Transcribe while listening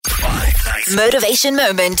Motivation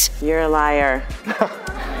moment. You're a liar.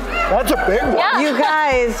 That's a big one. Yeah. You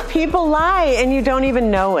guys, people lie and you don't even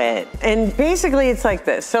know it. And basically it's like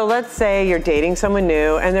this. So let's say you're dating someone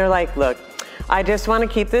new and they're like, look, I just want to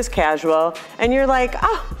keep this casual. And you're like,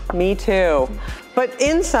 oh, me too. But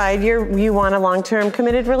inside you want a long-term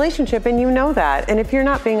committed relationship and you know that. And if you're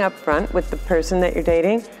not being upfront with the person that you're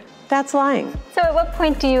dating, that's lying. So at what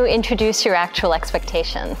point do you introduce your actual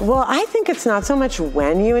expectations? Well, I think it's not so much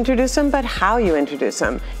when you introduce them, but how you introduce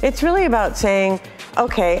them. It's really about saying,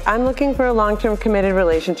 okay, I'm looking for a long-term committed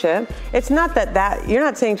relationship. It's not that you're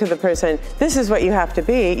not saying to the person, this is what you have to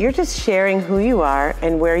be. You're just sharing who you are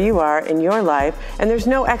and where you are in your life, and there's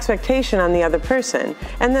no expectation on the other person.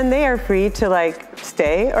 And then they are free to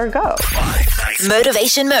stay or go.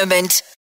 Motivation moment.